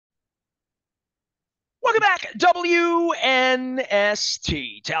back, WNST.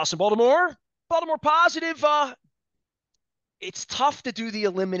 Towson, Baltimore. Baltimore positive. It's tough to do the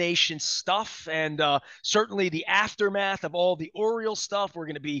elimination stuff and certainly the aftermath of all the Orioles stuff. We're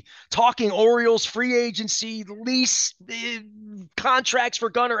going to be talking Orioles free agency, lease, contracts for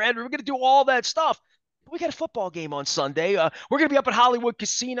Gunnar Henry. We're going to do all that stuff. But we got a football game on Sunday. We're going to be up at Hollywood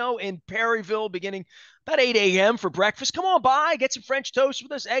Casino in Perryville beginning about 8 a.m. for breakfast. Come on by, get some French toast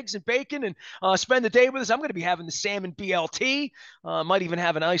with us, eggs and bacon, and spend the day with us. I'm going to be having the salmon BLT. Might even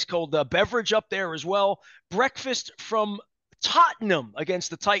have an ice cold beverage up there as well. Breakfast from Tottenham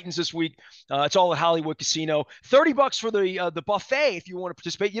against the Titans this week. It's all at Hollywood Casino. $30 for the buffet if you want to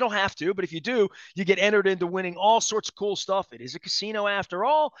participate. You don't have to, but if you do, you get entered into winning all sorts of cool stuff. It is a casino after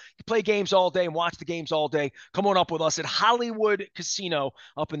all. You play games all day and watch the games all day. Come on up with us at Hollywood Casino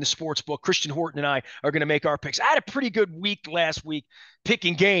up in the sports book. Christian Horton and I are going to make our picks. I had a pretty good week last week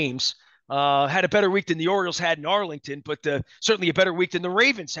picking games. Had a better week than the Orioles had in Arlington, but certainly a better week than the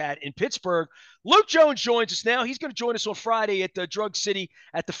Ravens had in Pittsburgh. Luke Jones joins us now. He's going to join us on Friday at Drug City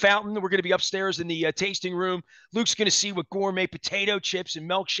at the Fountain. We're going to be upstairs in the tasting room. Luke's going to see what gourmet potato chips and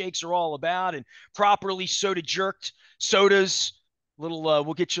milkshakes are all about and properly soda jerked sodas.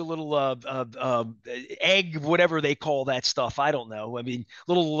 We'll get you a little egg, whatever they call that stuff. I don't know. I mean,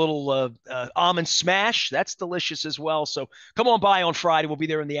 little almond smash. That's delicious as well. So come on by on Friday. We'll be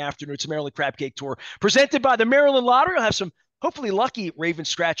there in the afternoon. It's a Maryland Crab Cake Tour presented by the Maryland Lottery. We'll have some hopefully lucky Raven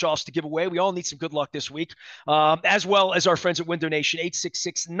scratch-offs to give away. We all need some good luck this week, as well as our friends at Window Nation,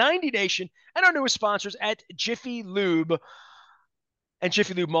 866-90Nation, and our newest sponsors at Jiffy Lube and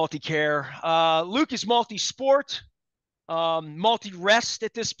Jiffy Lube Multi-Care. Luke is multi-sport. Multi-rest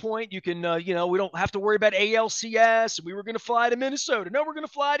at this point. You can, we don't have to worry about ALCS. We were going to fly to Minnesota. No, we're going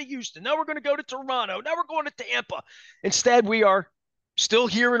to fly to Houston. No, we're going to go to Toronto. Now we're going to Tampa. Instead, we are still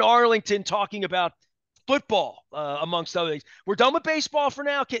here in Arlington talking about football, amongst other things. We're done with baseball for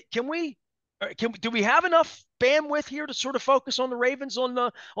now. Do we have enough bandwidth here to sort of focus on the Ravens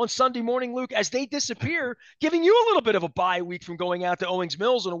on Sunday morning, Luke, as they disappear, giving you a little bit of a bye week from going out to Owings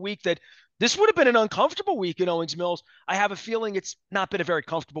Mills in a week that this would have been an uncomfortable week in Owings Mills. I have a feeling it's not been a very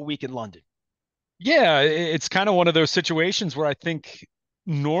comfortable week in London. Yeah, it's kind of one of those situations where I think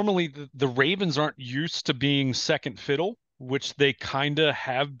normally the Ravens aren't used to being second fiddle, which they kind of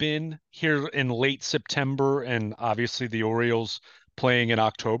have been here in late September, and obviously the Orioles playing in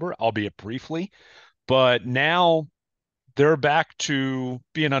October, albeit briefly. But now they're back to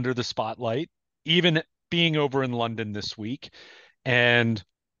being under the spotlight, even being over in London this week. And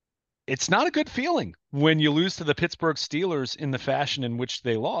it's not a good feeling when you lose to the Pittsburgh Steelers in the fashion in which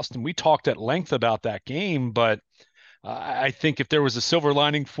they lost. And we talked at length about that game, but I think if there was a silver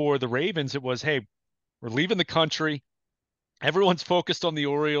lining for the Ravens, it was, hey, we're leaving the country. Everyone's focused on the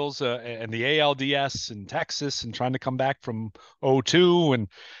Orioles and the ALDS in Texas and trying to come back from 0-2. And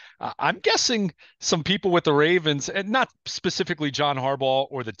I'm guessing some people with the Ravens, and not specifically John Harbaugh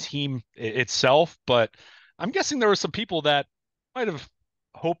or the team itself, but I'm guessing there were some people that might have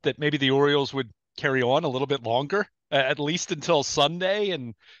hoped that maybe the Orioles would carry on a little bit longer, at least until Sunday.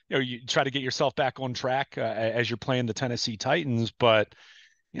 And, you try to get yourself back on track as you're playing the Tennessee Titans. But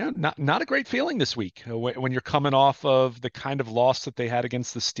not a great feeling this week when you're coming off of the kind of loss that they had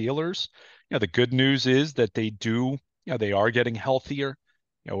against the Steelers. The good news is that they are getting healthier.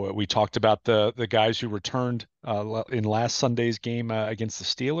 We talked about the guys who returned in last Sunday's game against the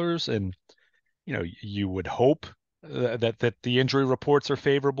Steelers, and you would hope that the injury reports are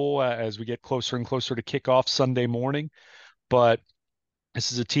favorable as we get closer and closer to kickoff Sunday morning. But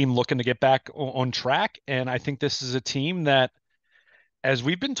this is a team looking to get back on track, and I think this is a team that, as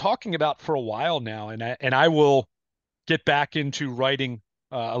we've been talking about for a while now, and I will get back into writing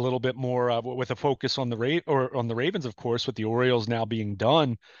a little bit more with a focus on the Ravens, of course, with the Orioles now being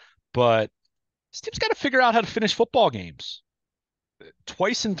done. But this team's got to figure out how to finish football games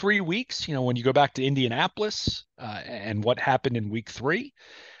twice in 3 weeks. When you go back to Indianapolis and what happened in week 3,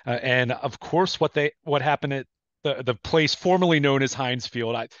 and of course what happened at the place formerly known as Heinz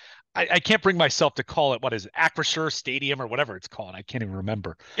Field. I can't bring myself to call it, what is it, Acrisure Stadium or whatever it's called. I can't even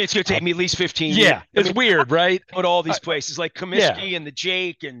remember. It's going to take me at least 15 years. Yeah, it's weird, right? At all these places like Comiskey and the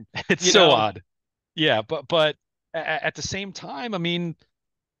Jake and it's so odd. Yeah, but at the same time, I mean,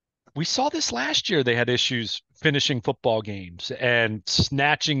 we saw this last year. They had issues finishing football games and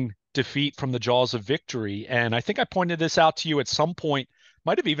snatching defeat from the jaws of victory. And I think I pointed this out to you at some point,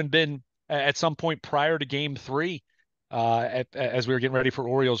 might have even been at some point prior to game 3. As we were getting ready for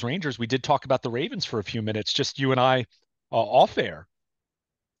Orioles Rangers, we did talk about the Ravens for a few minutes, just you and I off air.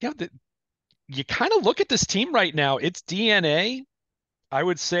 You kind of look at this team right now. Its DNA, I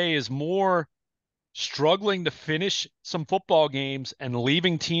would say, is more struggling to finish some football games and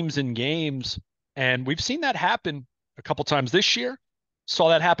leaving teams in games. And we've seen that happen a couple times this year. Saw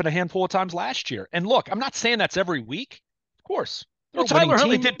that happen a handful of times last year. And look, I'm not saying that's every week. Of course, they're Well, a winning Tyler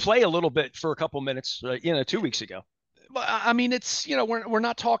Huntley team. did play a little bit for a couple minutes, 2 weeks ago. I mean, it's, we're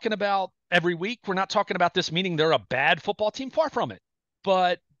not talking about every week. We're not talking about this meaning they're a bad football team. Far from it.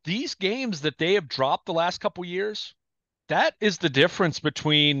 But these games that they have dropped the last couple years, that is the difference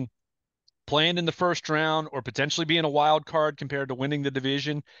between playing in the first round or potentially being a wild card compared to winning the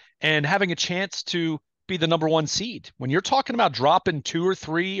division and having a chance to be the number one seed. When you're talking about dropping 2 or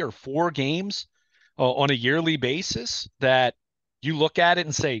 3 or 4 games on a yearly basis, that you look at it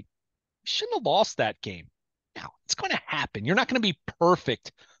and say, you shouldn't have lost that game. Now, it's going to happen. You're not going to be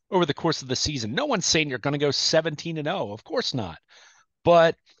perfect over the course of the season. No one's saying you're going to go 17-0. Of course not.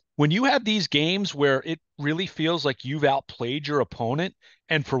 But when you have these games where it really feels like you've outplayed your opponent,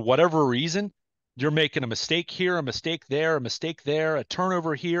 and for whatever reason, you're making a mistake here, a mistake there, a mistake there, a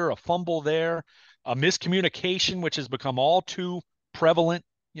turnover here, a fumble there, a miscommunication, which has become all too prevalent,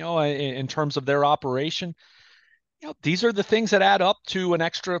 in terms of their operation. These are the things that add up to an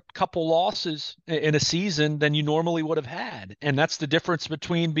extra couple losses in a season than you normally would have had. And that's the difference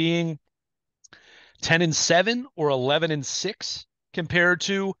between being 10-7 or 11-6 compared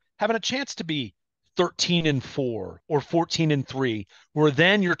to having a chance to be 13-4 or 14-3, where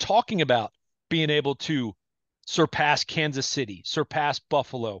then you're talking about being able to surpass Kansas City, surpass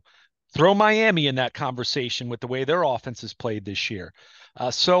Buffalo, throw Miami in that conversation with the way their offense has played this year.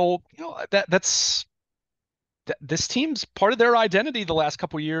 So that's this team's part of their identity the last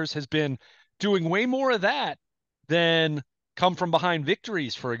couple of years has been doing way more of that than come from behind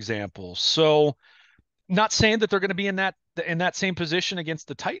victories, for example. So not saying that they're going to be in that same position against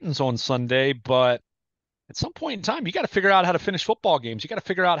the Titans on Sunday, but at some point in time, you got to figure out how to finish football games. You got to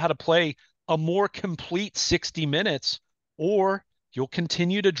figure out how to play a more complete 60 minutes, or you'll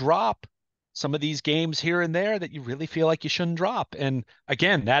continue to drop some of these games here and there that you really feel like you shouldn't drop. And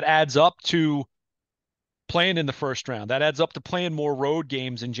again, that adds up to playing in the first round. That adds up to playing more road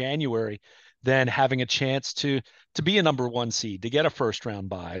games in January than having a chance to be a number one seed, to get a first round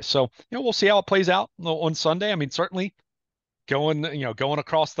bye. So, we'll see how it plays out on Sunday. I mean, certainly going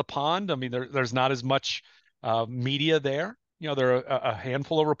across the pond. I mean, there's not as much media there. There are a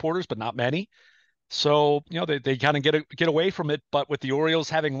handful of reporters, but not many. So, they kind of get away from it. But with the Orioles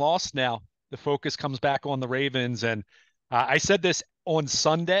having lost now, the focus comes back on the Ravens. And I said this on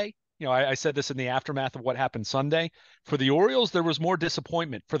Sunday. I said this in the aftermath of what happened Sunday. For the Orioles, there was more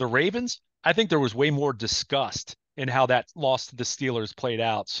disappointment. For the Ravens, I think there was way more disgust in how that loss to the Steelers played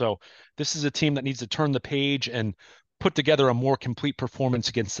out. So this is a team that needs to turn the page and put together a more complete performance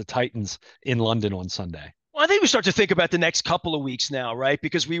against the Titans in London on Sunday. Well, I think we start to think about the next couple of weeks now, right?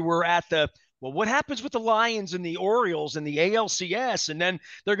 Because we were at what happens with the Lions and the Orioles and the ALCS? And then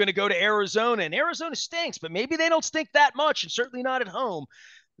they're going to go to Arizona, and Arizona stinks, but maybe they don't stink that much, and certainly not at home.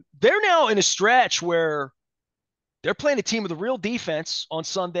 They're now in a stretch where they're playing a team with a real defense on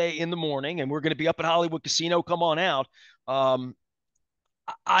Sunday in the morning, and we're going to be up at Hollywood Casino. Come on out. Um,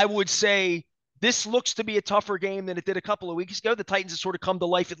 I would say this looks to be a tougher game than it did a couple of weeks ago. The Titans have sort of come to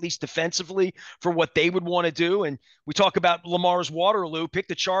life, at least defensively, for what they would want to do. And we talk about Lamar's Waterloo. Pick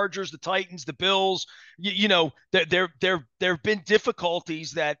the Chargers, the Titans, the Bills. There have been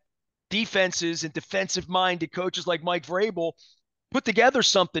difficulties that defenses and defensive-minded coaches like Mike Vrabel put together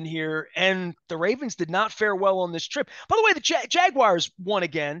something here, and the Ravens did not fare well on this trip. By the way, the Jaguars won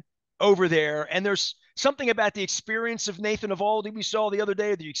again over there, and there's something about the experience of Nathan Eovaldi we saw the other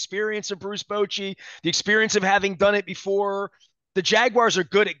day, the experience of Bruce Bochy, the experience of having done it before. The Jaguars are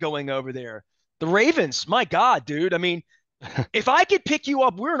good at going over there. The Ravens, my God, dude. I mean, if I could pick you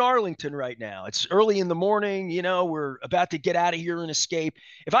up, we're in Arlington right now. It's early in the morning. We're about to get out of here and escape.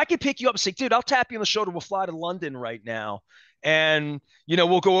 If I could pick you up and say, dude, I'll tap you on the shoulder. We'll fly to London right now. And,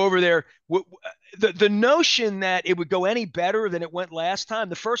 we'll go over there. The notion that it would go any better than it went last time,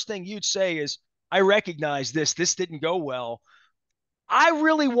 the first thing you'd say is, I recognize this. This didn't go well. I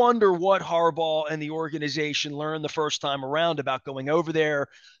really wonder what Harbaugh and the organization learned the first time around about going over there,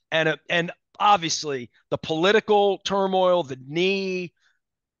 and obviously the political turmoil, the knee,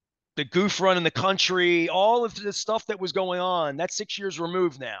 the goof run in the country, all of the stuff that was going on. That's 6 years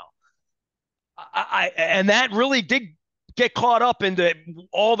removed now. And that really did get caught up into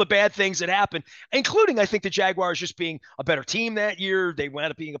all the bad things that happened, including, I think, the Jaguars just being a better team that year. They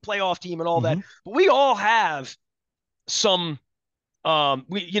wound up being a playoff team and all that. Mm-hmm. But we all have some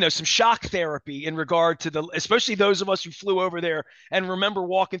some shock therapy in regard to especially those of us who flew over there and remember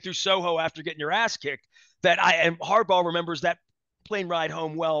walking through Soho after getting your ass kicked. And Harbaugh remembers that plane ride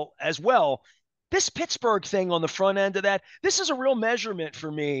home well as well. this Pittsburgh thing on the front end of that, this is a real measurement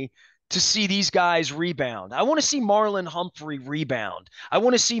for me to see these guys rebound. I want to see Marlon Humphrey rebound. I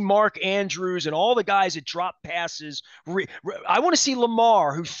want to see Mark Andrews and all the guys that drop passes. I want to see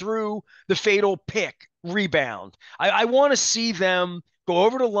Lamar, who threw the fatal pick, rebound. I want to see them go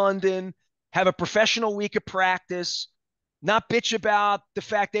over to London, have a professional week of practice, not bitch about the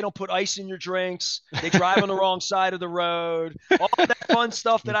fact they don't put ice in your drinks, they drive on the wrong side of the road, all that fun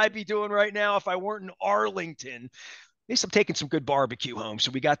stuff that I'd be doing right now if I weren't in Arlington. At least I'm taking some good barbecue home,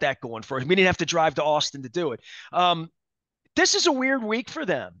 so we got that going for us. We didn't have to drive to Austin to do it. This is a weird week for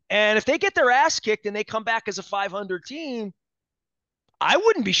them, and if they get their ass kicked and they come back as a 500 team, I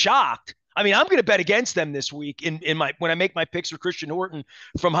wouldn't be shocked. I mean, I'm going to bet against them this week in my when I make my picks for Christian Horton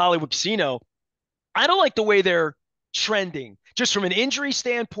from Hollywood Casino. I don't like the way they're trending, just from an injury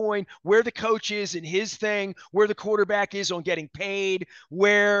standpoint, where the coach is in his thing, where the quarterback is on getting paid,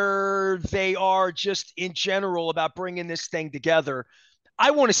 where they are just in general about bringing this thing together.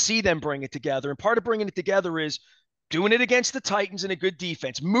 I want to see them bring it together. And part of bringing it together is doing it against the Titans and a good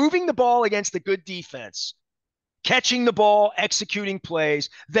defense, moving the ball against a good defense, catching the ball, executing plays,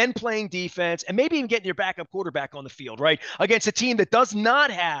 then playing defense, and maybe even getting your backup quarterback on the field, right? Against a team that does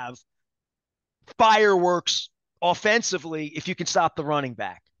not have fireworks offensively if you can stop the running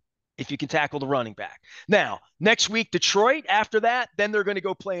back, if you can tackle the running back. Now, next week, Detroit. After that, then they're going to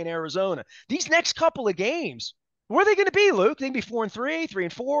go play in Arizona. These next couple of games, where are they going to be, Luke? They can be 4-3,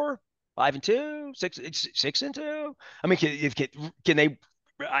 3-4, 5-2, 6-2. I mean, can they?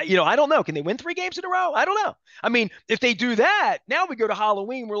 I don't know. Can they win 3 games in a row? I don't know. I mean, if they do that, now we go to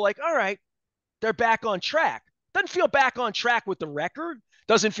Halloween. We're like, all right, they're back on track. Doesn't feel back on track with the record.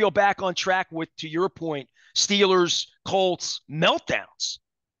 Doesn't feel back on track with, to your point, Steelers, Colts, meltdowns.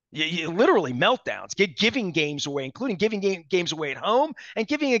 Literally meltdowns, giving games away, including giving games away at home and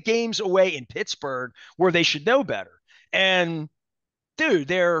giving games away in Pittsburgh where they should know better. And dude,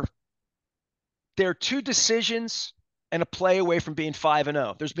 they're 2 decisions and a play away from being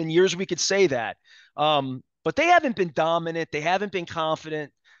 5-0. There's been years we could say that, but they haven't been dominant. They haven't been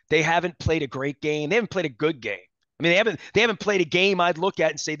confident. They haven't played a great game. They haven't played a good game. I mean, they haven't played a game I'd look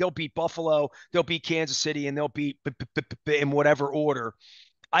at and say they'll beat Buffalo, they'll beat Kansas City, and they'll beat in whatever order.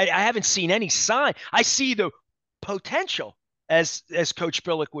 I haven't seen any sign. I see the potential, as Coach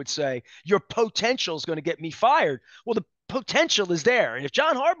Billick would say. Your potential is going to get me fired. Well, the potential is there, and if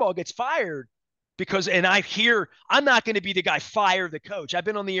John Harbaugh gets fired, and I hear I'm not going to be the guy fire the coach. I've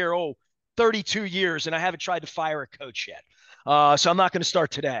been on the air 32 years, and I haven't tried to fire a coach yet. So I'm not going to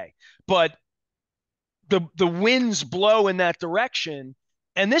start today. But the winds blow in that direction.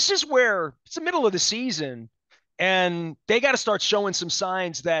 And this is where it's the middle of the season, and they got to start showing some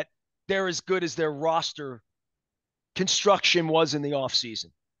signs that they're as good as their roster construction was in the offseason.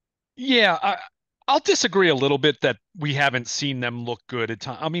 Yeah, I'll disagree a little bit that we haven't seen them look good at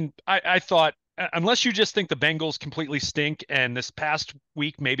times. I mean, I thought, unless you just think the Bengals completely stink, and this past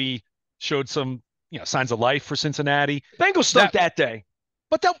week maybe showed some signs of life for Cincinnati. Bengals stunk that day.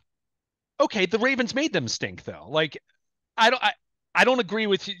 But okay, the Ravens made them stink though. Like, I don't agree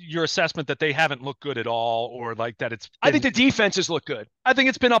with your assessment that they haven't looked good at all, or like that I think the defenses look good. I think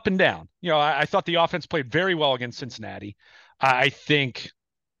it's been up and down. I thought the offense played very well against Cincinnati. I think,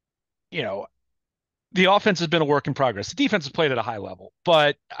 the offense has been a work in progress. The defense has played at a high level,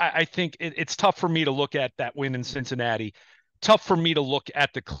 but I think it's tough for me to look at that win in Cincinnati. Tough for me to look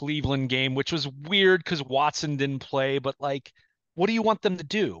at the Cleveland game, which was weird because Watson didn't play, but like, what do you want them to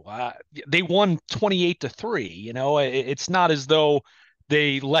do? They won 28-3. It's not as though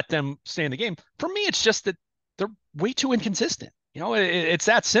they let them stay in the game. For me, it's just that they're way too inconsistent. It's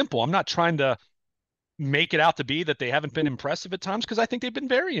that simple. I'm not trying to make it out to be that they haven't been impressive at times, because I think they've been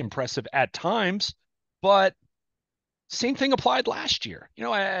very impressive at times. But same thing applied last year.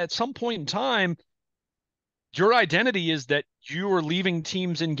 At some point in time, your identity is that you are leaving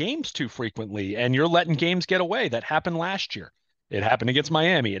teams in games too frequently, and you're letting games get away. That happened last year. It happened against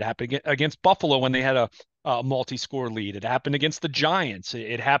Miami. It happened against Buffalo when they had a multi-score lead. It happened against the Giants.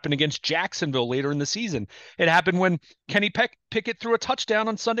 It happened against Jacksonville later in the season. It happened when Kenny Pickett threw a touchdown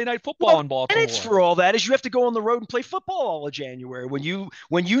on Sunday Night Football in Baltimore. And it's for all that is you have to go on the road and play football all of January. When you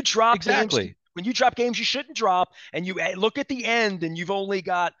drop exactly. When you drop games you shouldn't drop, and you look at the end and you've only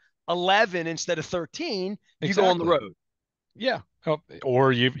got 11 instead of 13, you go on the road. Yeah.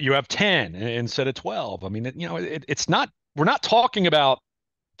 Or you have 10 instead of 12. I mean, it's not, we're not talking about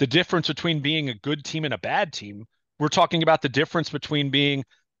the difference between being a good team and a bad team. We're talking about the difference between being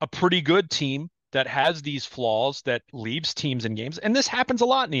a pretty good team that has these flaws that leaves teams in games. And this happens a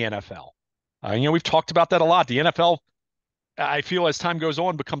lot in the NFL. We've talked about that a lot. The NFL I feel as time goes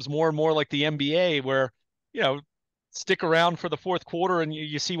on becomes more and more like the NBA where, you know, stick around for the fourth quarter and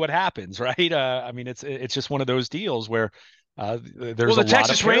you see what happens, right? I mean, it's just one of those deals where Well, there's a the lot of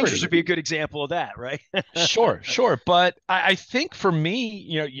Texas Rangers parity. would be a good example of that, right? Sure, sure. But I think for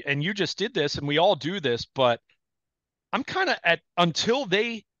me, and you just did this and we all do this, but I'm kind of at until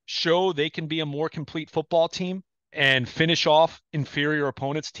they show they can be a more complete football team and finish off inferior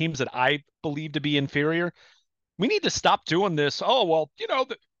opponents, teams that I believe to be inferior. We need to stop doing this. Oh, well,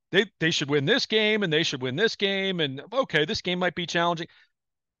 they should win this game and they should win this game and okay, this game might be challenging.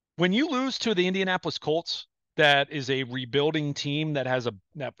 When you lose to the Indianapolis Colts, that is a rebuilding team that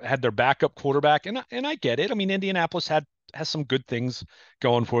had their backup quarterback, and I get it. I mean, Indianapolis has some good things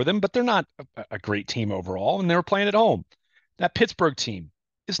going for them, but they're not a great team overall, and they were playing at home. That Pittsburgh team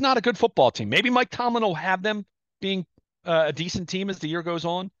is not a good football team. Maybe Mike Tomlin will have them being a decent team as the year goes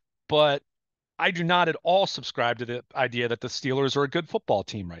on, but I do not at all subscribe to the idea that the Steelers are a good football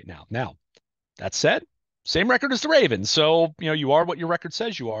team right now. Now, that said, same record as the Ravens. So, you are what your record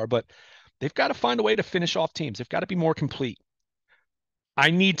says you are, but they've got to find a way to finish off teams. They've got to be more complete.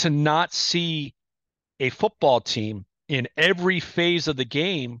 I need to not see a football team in every phase of the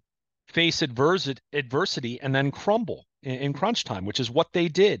game face adversity and then crumble in crunch time, which is what they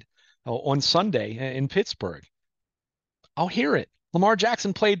did on Sunday in Pittsburgh. I'll hear it. Lamar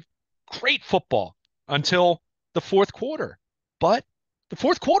Jackson played great football until the fourth quarter, but the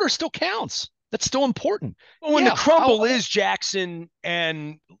fourth quarter still counts. That's still important. Well, when the Yeah, crumble is Jackson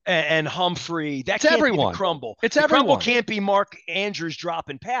and Humphrey, that it's can't be the everyone. crumble. It's The crumble everyone. can't be Mark Andrews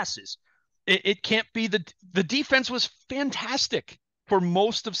dropping passes. It can't be the defense was fantastic for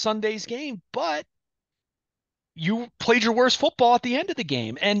most of Sunday's game, but you played your worst football at the end of the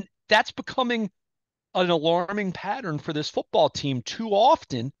game, and that's becoming an alarming pattern for this football team too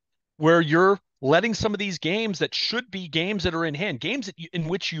often, where you're letting some of these games that should be games that are in hand, games in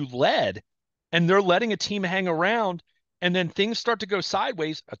which you led, and they're letting a team hang around, and then things start to go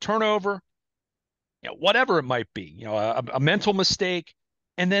sideways, a turnover, whatever it might be, a mental mistake,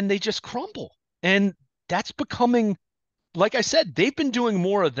 and then they just crumble. And that's becoming, like I said, they've been doing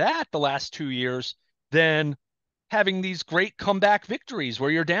more of that the last 2 years than having these great comeback victories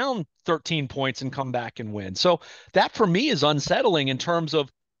where you're down 13 points and come back and win. So that for me is unsettling in terms of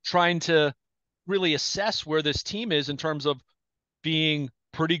trying to really assess where this team is in terms of being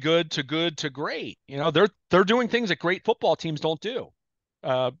pretty good to great. They're doing things that great football teams don't do.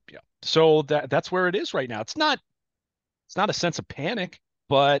 Yeah. So that's where it is right now. It's not a sense of panic,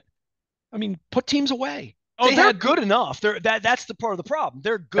 but I mean, put teams away. Oh, They they're had good enough. That's the part of the problem.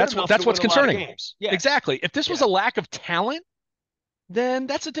 They're good enough to that's win what's a lot of concerning. games. Yes. Exactly. If this was Yeah. a lack of talent, then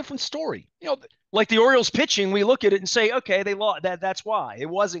that's a different story. Like the Orioles pitching, we look at it and say, okay, they lost. That's why it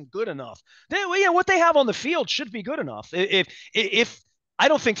wasn't good enough. What they have on the field should be good enough. If I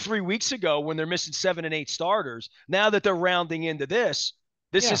don't think 3 weeks ago when they're missing 7 and 8 starters, now that they're rounding into this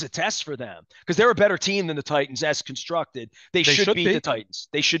Yeah, is a test for them because they're a better team than the Titans as constructed. They they should should beat the be. Titans.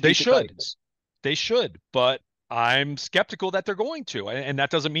 They should They beat the should. Titans. They should. But I'm skeptical that they're going to. And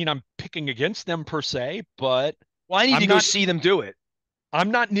that doesn't mean I'm picking against them per se, but Well, I need to I'm go not see them do it. I'm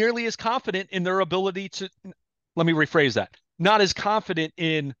not nearly as confident in their ability to, let me rephrase that. Not as confident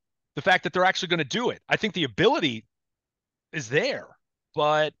in the fact that they're actually going to do it. I think the ability is there,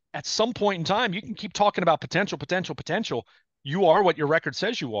 but at some point in time, you can keep talking about potential, potential, potential. You are what your record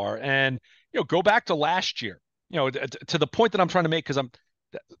says you are. And, go back to last year, to the point that I'm trying to make, because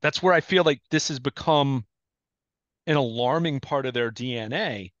that's where I feel like this has become an alarming part of their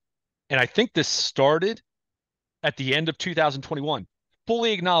DNA. And I think this started at the end of 2021,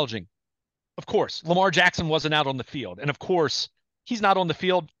 fully acknowledging, of course, Lamar Jackson wasn't out on the field. And of course, he's not on the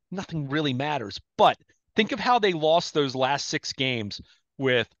field. Nothing really matters. But think of how they lost those last 6 games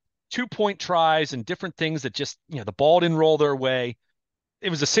with 2-point tries and different things that just, the ball didn't roll their way. It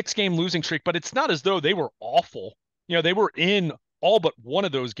was a 6-game losing streak, but it's not as though they were awful. They were in all but one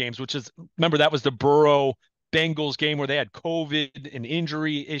of those games, which is, remember, that was the Burrow Bengals game where they had COVID and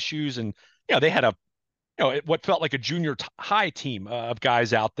injury issues. And, they had what felt like a junior high team of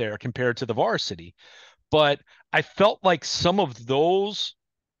guys out there compared to the varsity. But I felt like some of those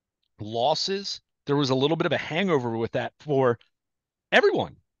losses, there was a little bit of a hangover with that for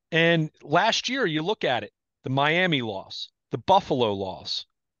everyone. And last year, you look at it, the Miami loss, the Buffalo loss,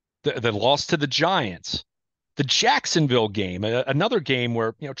 the loss to the Giants, the Jacksonville game, another game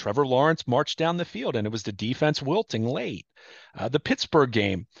where, Trevor Lawrence marched down the field and it was the defense wilting late. The Pittsburgh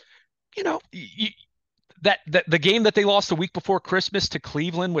game, that the game that they lost the week before Christmas to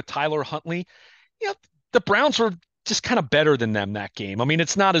Cleveland with Tyler Huntley, you know, the Browns were just kind of better than them that game. I mean,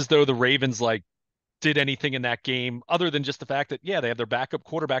 it's not as though the Ravens like did anything in that game other than just the fact that, yeah, they have their backup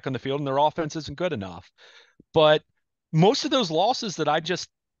quarterback on the field and their offense isn't good enough. But most of those losses that I just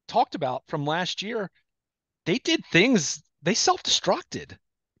talked about from last year, they did things, they self-destructed.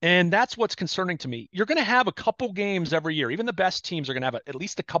 And that's what's concerning to me. You're going to have a couple games every year. Even the best teams are going to have at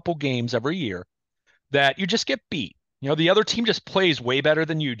least a couple games every year that you just get beat. The other team just plays way better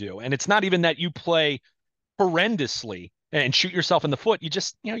than you do. And it's not even that you play horrendously and shoot yourself in the foot. You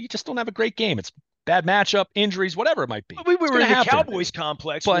just don't have a great game. It's bad matchup, injuries, whatever it might be. We It's were going to in the happen. Cowboys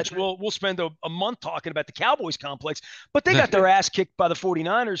complex, But which we'll spend a month talking about the Cowboys complex, but they got their ass kicked by the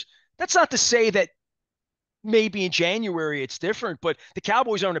 49ers. That's not to say that maybe in January it's different, but the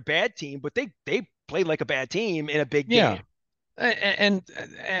Cowboys aren't a bad team, but they played like a bad team in a big game. yeah.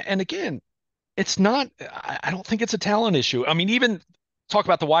 And again, it's not, I don't think it's a talent issue. I mean, even talk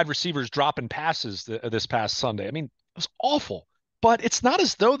about the wide receivers dropping passes this past Sunday. I mean, it was awful. But it's not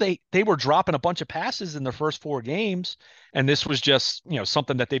as though they were dropping a bunch of passes in their first four games, and this was just,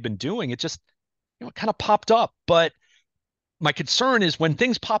 something that they've been doing. It just, it kind of popped up. But my concern is when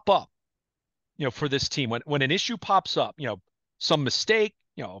things pop up, for this team, when an issue pops up, some mistake,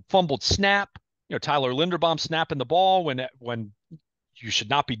 fumbled snap, Tyler Linderbaum snapping the ball when you should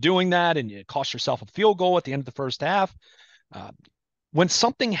not be doing that, and you cost yourself a field goal at the end of the first half. Uh, when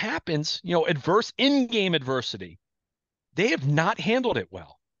something happens, adverse in-game adversity, they have not handled it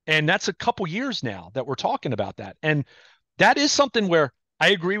well. And that's a couple years now that we're talking about that. And that is something where I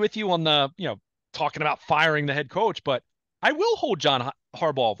agree with you on the, talking about firing the head coach, but I will hold John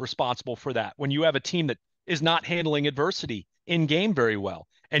Harbaugh responsible for that when you have a team that is not handling adversity in game very well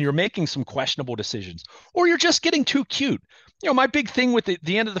and you're making some questionable decisions or you're just getting too cute. My big thing with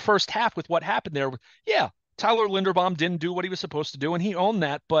the end of the first half with what happened there, yeah, Tyler Linderbaum didn't do what he was supposed to do and he owned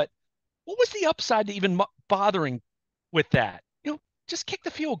that, but what was the upside to even bothering with that? Just kick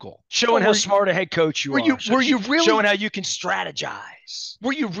the field goal. Showing how smart a head coach you are. Were you really showing how you can strategize?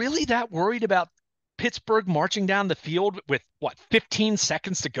 Were you really that worried about Pittsburgh marching down the field with what 15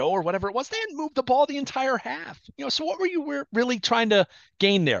 seconds to go or whatever it was? They hadn't moved the ball the entire half. So what were you really trying to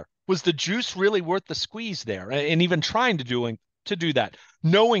gain there? Was the juice really worth the squeeze there? And even trying to do that,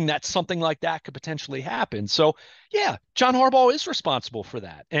 knowing that something like that could potentially happen. So yeah, John Harbaugh is responsible for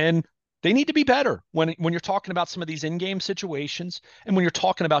that. And they need to be better when you're talking about some of these in-game situations and when you're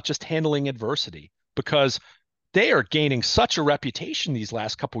talking about just handling adversity, because they are gaining such a reputation these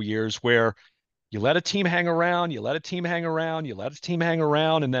last couple years where you let a team hang around, you let a team hang around, you let a team hang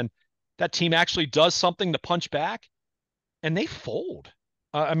around, and then that team actually does something to punch back and they fold.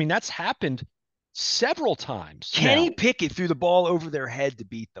 I mean, that's happened several times Kenny now. Pickett threw the ball over their head to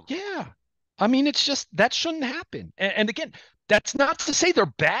beat them. Yeah. I mean, it's just that shouldn't happen. And again, that's not to say they're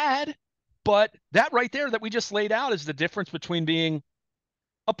bad, but that right there that we just laid out is the difference between being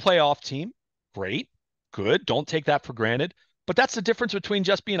a playoff team. Great, good. Don't take that for granted. But that's the difference between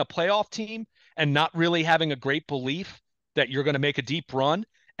just being a playoff team and not really having a great belief that you're going to make a deep run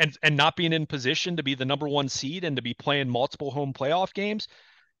and not being in position to be the number one seed and to be playing multiple home playoff games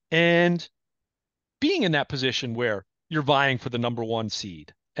and being in that position where you're vying for the number one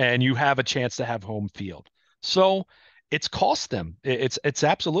seed and you have a chance to have home field. So it's cost them. It's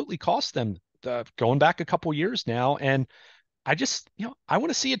absolutely cost them going back a couple years now. And I just, I want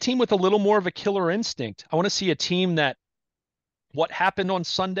to see a team with a little more of a killer instinct. I want to see a team that what happened on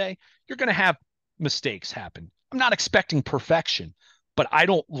Sunday, you're going to have mistakes happen. I'm not expecting perfection, but I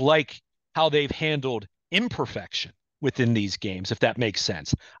don't like how they've handled imperfection within these games, if that makes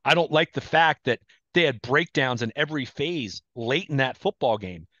sense. I don't like the fact that they had breakdowns in every phase late in that football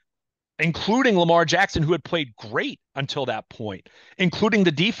game, including Lamar Jackson, who had played great until that point, including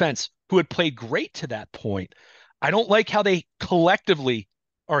the defense, who had played great to that point. I don't like how they collectively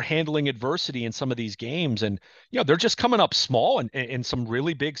are handling adversity in some of these games. And, they're just coming up small in some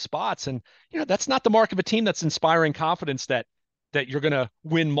really big spots. And, that's not the mark of a team that's inspiring confidence that you're going to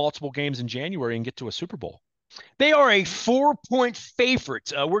win multiple games in January and get to a Super Bowl. They are a 4-point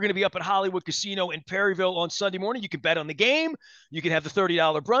favorite. We're going to be up at Hollywood Casino in Perryville on Sunday morning. You can bet on the game. You can have the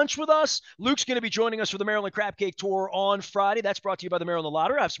 $30 brunch with us. Luke's going to be joining us for the Maryland Crab Cake Tour on Friday. That's brought to you by the Maryland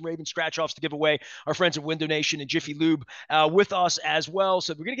Lottery. I have some Raven scratch-offs to give away. Our friends at Window Nation and Jiffy Lube with us as well.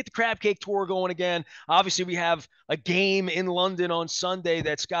 So we're going to get the Crab Cake Tour going again. Obviously, we have a game in London on Sunday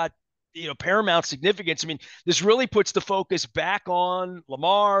that's got paramount significance. I mean, this really puts the focus back on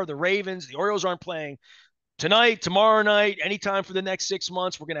Lamar, the Ravens. The Orioles aren't playing tonight, tomorrow night, anytime for the next 6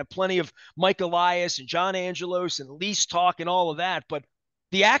 months. We're going to have plenty of Mike Elias and John Angelos and Lease talk and all of that. But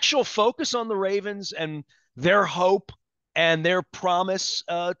the actual focus on the Ravens and their hope and their promise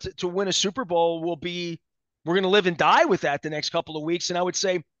to win a Super Bowl will be, we're going to live and die with that the next couple of weeks. And I would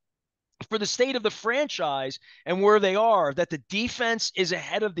say for the state of the franchise and where they are, that the defense is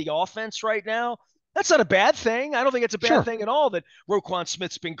ahead of the offense right now, that's not a bad thing. I don't think it's a bad Sure. thing at all that Roquan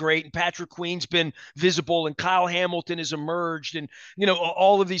Smith's been great and Patrick Queen's been visible and Kyle Hamilton has emerged and,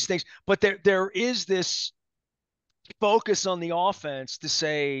 all of these things. But there is this focus on the offense to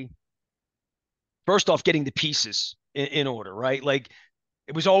say, first off, getting the pieces in order, right? Like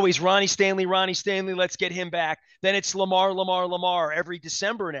it was always Ronnie Stanley, let's get him back. Then it's Lamar every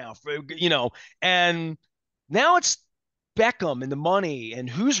December now, and now it's Beckham and the money and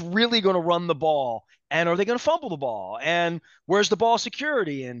who's really going to run the ball and are they going to fumble the ball and where's the ball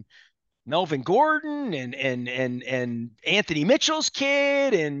security and Melvin Gordon and Anthony Mitchell's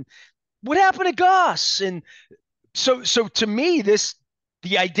kid and what happened to Gus and so to me,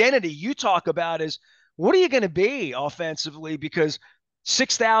 the identity you talk about is what are you going to be offensively? Because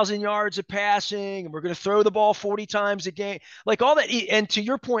 6,000 yards of passing, and we're going to throw the ball 40 times a game, like all that. And to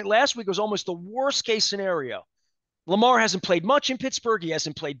your point, last week was almost the worst case scenario. Lamar hasn't played much in Pittsburgh. He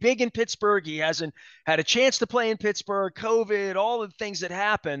hasn't played big in Pittsburgh. He hasn't had a chance to play in Pittsburgh. COVID, all the things that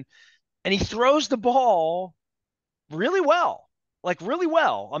happen, and he throws the ball really well. Like really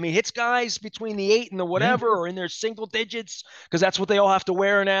well. I mean, hits guys between the 8 and the Yeah. whatever or in their single digits because that's what they all have to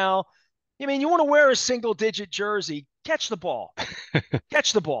wear now. I mean, you want to wear a single digit jersey, catch the ball.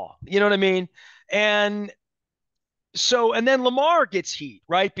 Catch the ball. You know what I mean? And and then Lamar gets heat,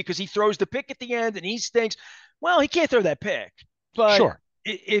 right? Because he throws the pick at the end and he thinks, well, he can't throw that pick. But Sure.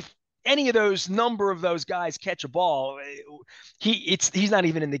 if any of those number of those guys catch a ball, he's not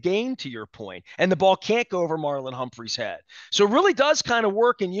even in the game to your point, and the ball can't go over Marlon Humphrey's head. So it really does kind of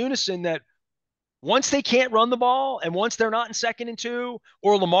work in unison that once they can't run the ball and once they're not in 2nd and 2,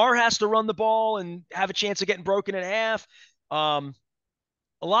 or Lamar has to run the ball and have a chance of getting broken in half, a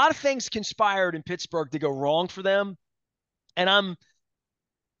lot of things conspired in Pittsburgh to go wrong for them. And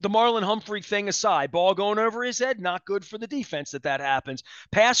the Marlon Humphrey thing aside, ball going over his head, not good for the defense that happens.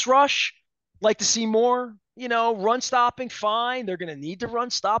 Pass rush, like to see more. Run stopping, fine. They're going to need to run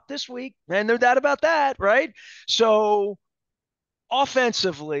stop this week, and no doubt about that, right? So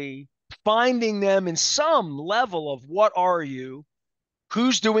offensively, finding them in some level of what are you,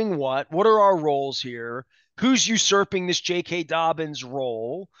 who's doing what are our roles here, who's usurping this J.K. Dobbins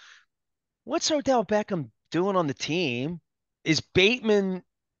role, what's Odell Beckham doing on the team? Is Bateman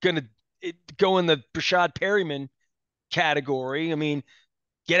going to go in the Brashad Perryman category? I mean,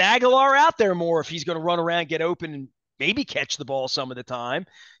 get Aguilar out there more if he's going to run around, get open, and maybe catch the ball some of the time.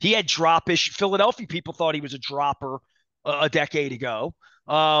 He had drop-ish. Philadelphia people thought he was a dropper a decade ago.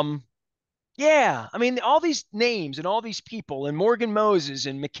 Yeah, I mean, all these names and all these people, and Morgan Moses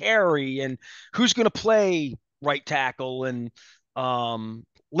and McCary, and who's going to play right tackle, and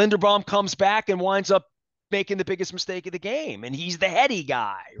Linderbaum comes back and winds up making the biggest mistake of the game, and he's the heady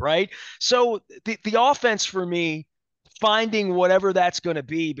guy, right? So the offense for me, finding whatever that's going to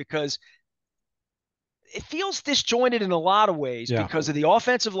be, because it feels disjointed in a lot of ways Yeah. because of the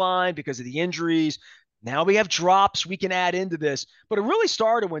offensive line, because of the injuries. Now we have drops we can add into this. But it really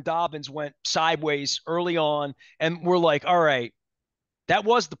started when Dobbins went sideways early on, and we're like, all right, that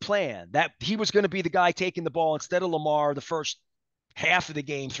was the plan. That he was going to be the guy taking the ball instead of Lamar the first half of the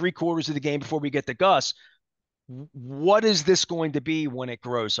game, 3/4 of the game before we get to Gus. What is this going to be when it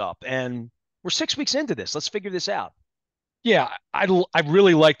grows up? And we're 6 weeks into this. Let's figure this out. Yeah, I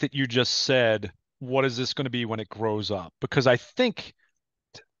really like that you just said, what is this going to be when it grows up? Because I think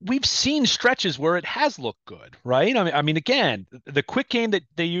we've seen stretches where it has looked good, right? I mean, again, the quick game that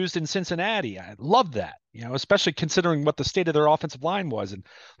they used in Cincinnati, I love that, especially considering what the state of their offensive line was, and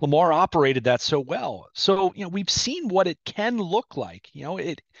Lamar operated that so well. So, we've seen what it can look like.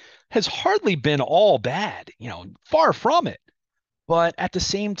 It has hardly been all bad, far from it. But at the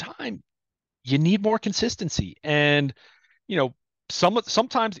same time, you need more consistency. And, you know,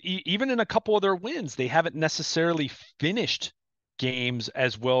 sometimes even in a couple of their wins, they haven't necessarily finished games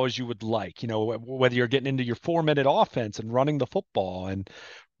as well as you would like. Whether you're getting into your 4-minute offense and running the football and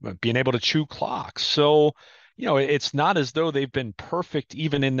being able to chew clocks. So, it's not as though they've been perfect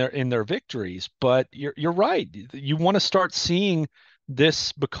even in their victories. But you're right. You want to start seeing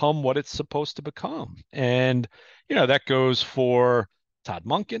this become what it's supposed to become, and that goes for Todd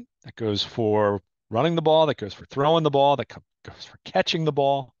Monken. That goes for running the ball. That goes for throwing the ball. That goes for catching the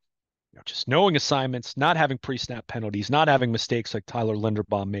ball. Just knowing assignments, not having pre-snap penalties, not having mistakes like Tyler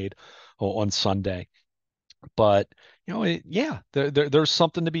Linderbaum made on Sunday. But yeah, there's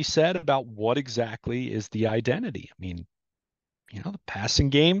something to be said about what exactly is the identity. I mean, the passing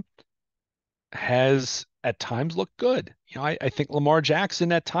game has at times looked good. I think Lamar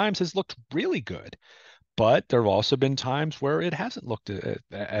Jackson at times has looked really good, but there have also been times where it hasn't looked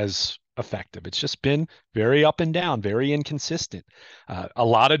as effective. It's just been very up and down, very inconsistent. A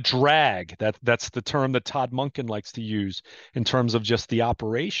lot of drag. That's the term that Todd Monken likes to use in terms of just the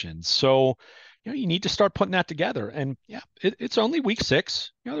operations. So, you need to start putting that together. And yeah, it's only week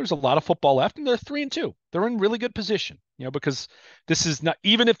 6. There's a lot of football left, and they're 3-2. They're in really good position. Because this is not,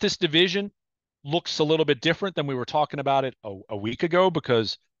 even if this division looks a little bit different than we were talking about it a week ago,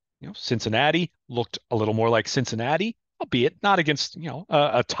 because Cincinnati looked a little more like Cincinnati, albeit not against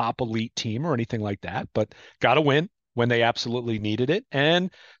a top elite team or anything like that, but got to win when they absolutely needed it.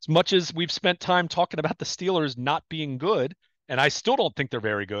 And as much as we've spent time talking about the Steelers not being good, and I still don't think they're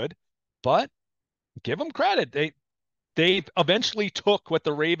very good, but give them credit. They eventually took what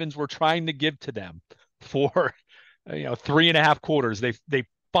the Ravens were trying to give to them for 3.5 quarters. They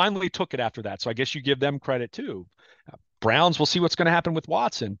finally took it after that. So I guess you give them credit too. Browns, we'll see what's going to happen with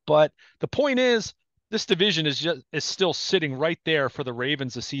Watson. But the point is, this division is still sitting right there for the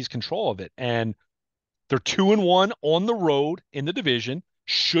Ravens to seize control of it. And they're 2-1 on the road in the division.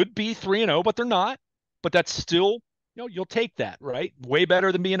 Should be 3-0, but they're not. But that's still, you'll take that, right? Way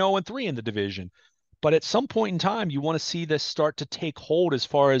better than being 0-3 in the division. But at some point in time, you want to see this start to take hold as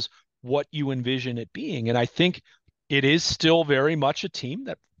far as what you envision it being. And I think it is still very much a team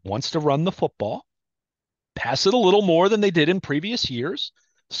that wants to run the football, pass it a little more than they did in previous years,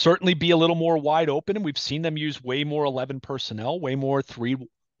 certainly be a little more wide open. And we've seen them use way more 11 personnel, way more 3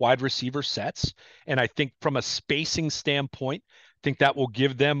 wide receiver sets. And I think from a spacing standpoint, I think that will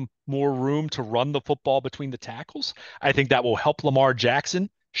give them more room to run the football between the tackles. I think that will help Lamar Jackson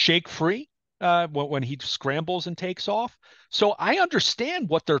shake free when he scrambles and takes off. So I understand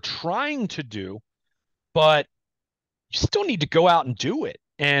what they're trying to do, but you still need to go out and do it.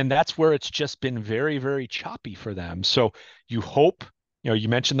 And that's where it's just been very, very choppy for them. So you hope, you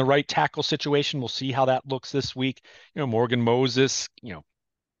mentioned the right tackle situation. We'll see how that looks this week. Morgan Moses,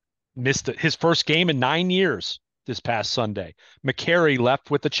 missed his first game in 9 years this past Sunday. McCary left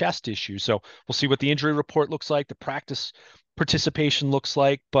with a chest issue. So we'll see what the injury report looks like, the practice participation looks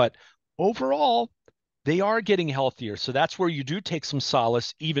like. But overall, they are getting healthier. So that's where you do take some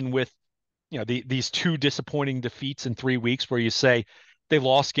solace, even with these 2 disappointing defeats in 3 weeks, where you say they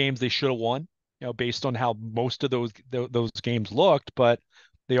lost games they should have won, based on how most of those games looked. But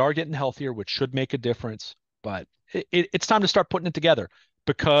they are getting healthier, which should make a difference. But it's time to start putting it together,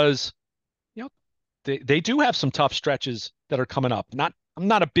 because they do have some tough stretches that are coming up. I'm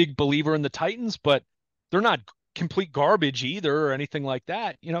not a big believer in the Titans, but they're not complete garbage either or anything like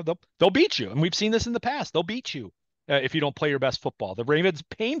that. They'll beat you, and we've seen this in the past. They'll beat you if you don't play your best football. The Ravens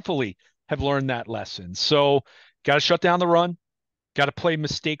painfully have learned that lesson. So got to shut down the run, got to play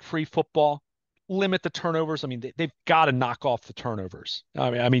mistake-free football, limit the turnovers. I mean, they've got to knock off the turnovers.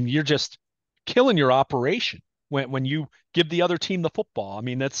 I mean, you're just killing your operation when you give the other team the football. I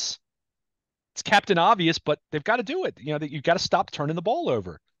mean, it's Captain Obvious, but they've got to do it. That you've got to stop turning the ball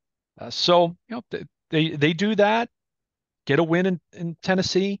over. So they do that, get a win in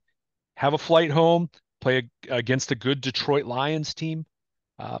Tennessee, have a flight home, play against a good Detroit Lions team.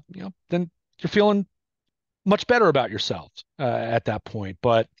 Then you're feeling much better about yourself at that point.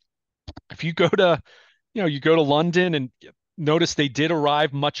 But if you go to, London, and notice they did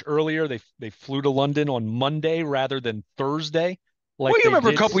arrive much earlier. They flew to London on Monday rather than Thursday, Well, like you they remember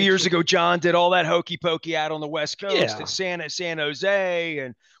a did couple years 6 weeks. ago, John did all that hokey pokey out on the West Coast at Yeah, San Jose,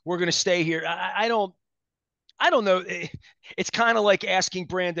 and we're going to stay here. I don't know. It's kind of like asking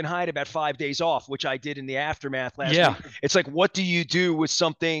Brandon Hyde about 5 days off, which I did in the aftermath last yeah, week. It's like, what do you do with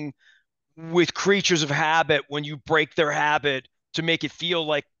something, with creatures of habit, when you break their habit, to make it feel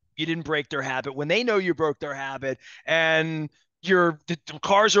like you didn't break their habit when they know you broke their habit, and the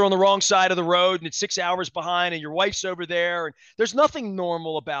cars are on the wrong side of the road and it's 6 hours behind and your wife's over there, and there's nothing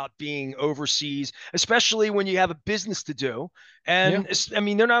normal about being overseas, especially when you have a business to do. yeah, And I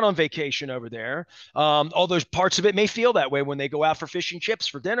mean, they're not on vacation over there. Although parts of it may feel that way when they go out for fish and chips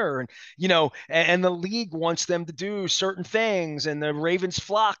for dinner, and the league wants them to do certain things, and the Ravens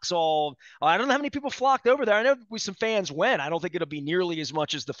flocks all. I don't know how many people flocked over there. I know some fans went. I don't think it'll be nearly as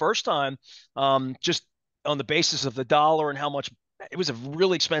much as the first time, just on the basis of the dollar and how much it was a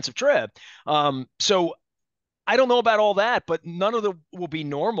really expensive trip. So I don't know about all that, but none of them will be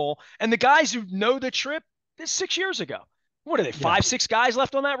normal. And the guys who know the trip, this 6 years ago. What are they, yeah. 5, 6 guys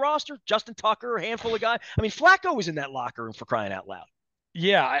left on that roster? Justin Tucker, a handful of guys. I mean, Flacco was in that locker room, for crying out loud.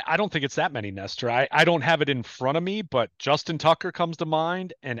 Yeah, I don't think it's that many, Nestor. I don't have it in front of me, but Justin Tucker comes to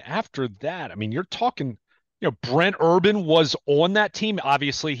mind. And after that, I mean, you're talking, Brent Urban was on that team.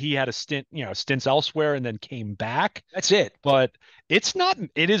 Obviously, he had a stints elsewhere and then came back. That's it. But it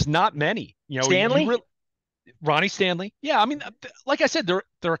is not many. You Stanley? Ronnie Stanley. Yeah, I mean, like I said, there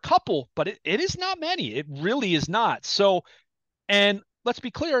are a couple, but it is not many. It really is not. So, and let's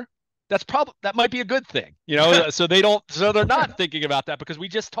be clear, that might be a good thing, so they're not thinking about that because we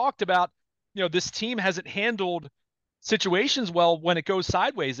just talked about, this team hasn't handled situations well when it goes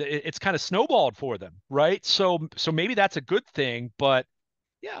sideways. It's kind of snowballed for them, right? So maybe that's a good thing, but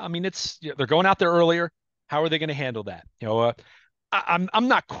yeah, I mean, they're going out there earlier. How are they going to handle that? I'm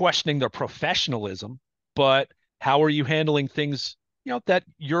not questioning their professionalism, but how are you handling things, that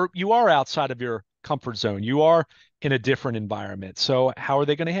you are outside of your comfort zone. You are in a different environment. So how are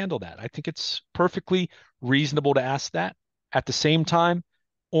they going to handle that? I think it's perfectly reasonable to ask that. At the same time,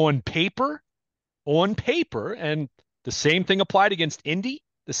 on paper, and the same thing applied against Indy,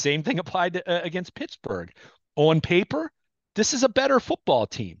 the same thing applied against Pittsburgh. On paper, this is a better football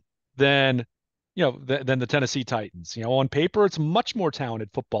team than than the Tennessee Titans. On paper, it's a much more talented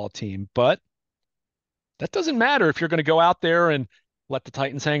football team, but that doesn't matter if you're going to go out there and let the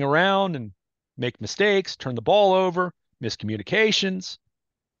Titans hang around and make mistakes, turn the ball over, miscommunications.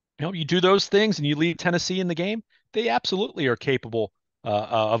 You do those things and you leave Tennessee in the game, they absolutely are capable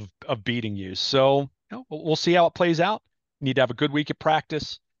of beating you. So, we'll see how it plays out. You need to have a good week at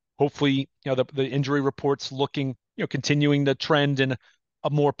practice. Hopefully, the injury reports looking, continuing the trend in a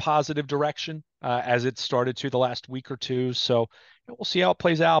more positive direction as it started to the last week or two. So, we'll see how it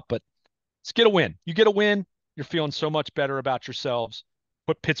plays out. But let's get a win. You get a win, you're feeling so much better about yourselves.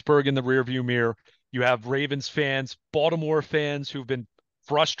 Put Pittsburgh in the rearview mirror. You have Ravens fans, Baltimore fans who've been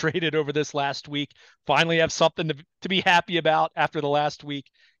frustrated over this last week, finally have something to be happy about after the last week.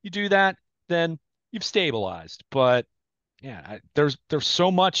 You do that, then you've stabilized. But yeah, there's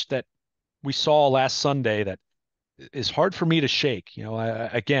so much that we saw last Sunday that is hard for me to shake.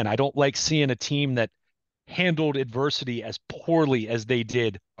 Again, I don't like seeing a team that handled adversity as poorly as they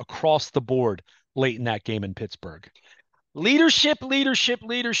did across the board late in that game in Pittsburgh. Leadership, leadership,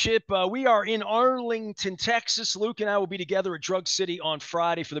 leadership. We are in Arlington, Texas. Luke and I will be together at Drug City on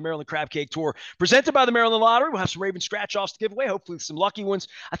Friday for the Maryland Crab Cake Tour, presented by the Maryland Lottery. We'll have some Raven scratch-offs to give away, hopefully some lucky ones.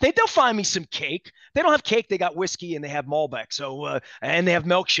 I think they'll find me some cake. They don't have cake. They got whiskey and they have Malbec, and they have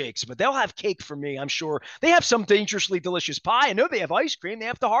milkshakes, but they'll have cake for me, I'm sure. They have some dangerously delicious pie. I know they have ice cream. They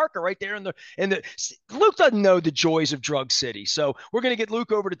have the Harker right there in the. Luke doesn't know the joys of Drug City, so we're going to get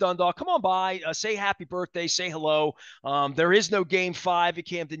Luke over to Dundalk. Come on by, say happy birthday, say hello. There is no game 5 at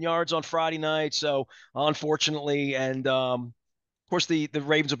Camden Yards on Friday night, so unfortunately, and of course, the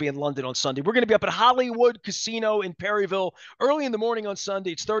Ravens will be in London on Sunday. We're going to be up at Hollywood Casino in Perryville early in the morning on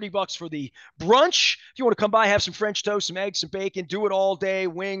Sunday. It's $30 for the brunch. If you want to come by, have some French toast, some eggs, some bacon, do it all day,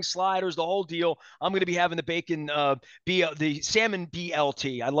 wings, sliders, the whole deal. I'm going to be having the bacon, the salmon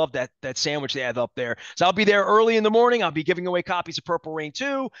BLT. I love that sandwich they have up there. So I'll be there early in the morning. I'll be giving away copies of Purple Rain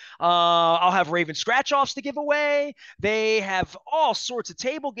too. I'll have Raven scratch-offs to give away. They have all sorts of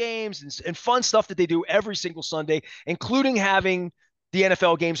table games and fun stuff that they do every single Sunday, including having the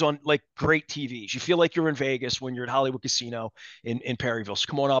NFL games on like great TVs. You feel like you're in Vegas when you're at Hollywood Casino in Perryville. So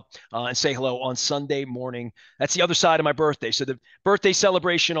come on up and say hello on Sunday morning. That's the other side of my birthday. So the birthday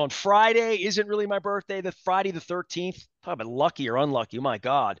celebration on Friday isn't really my birthday. The Friday the 13th. Talk about lucky or unlucky. Oh my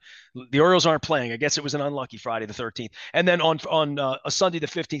God, the Orioles aren't playing. I guess it was an unlucky Friday the 13th. And then on a Sunday the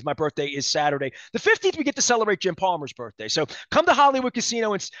 15th, my birthday is Saturday the 15th. We get to celebrate Jim Palmer's birthday. So come to Hollywood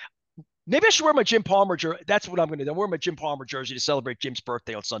Casino and maybe I should wear my Jim Palmer jersey. That's what I'm going to do. I'm wearing my Jim Palmer jersey to celebrate Jim's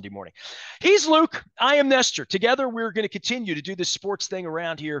birthday on Sunday morning. He's Luke. I am Nestor. Together, we're going to continue to do this sports thing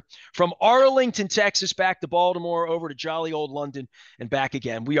around here from Arlington, Texas, back to Baltimore, over to jolly old London, and back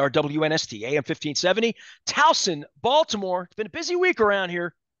again. We are WNST, AM 1570, Towson, Baltimore. It's been a busy week around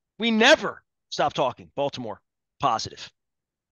here. We never stop talking. Baltimore, positive.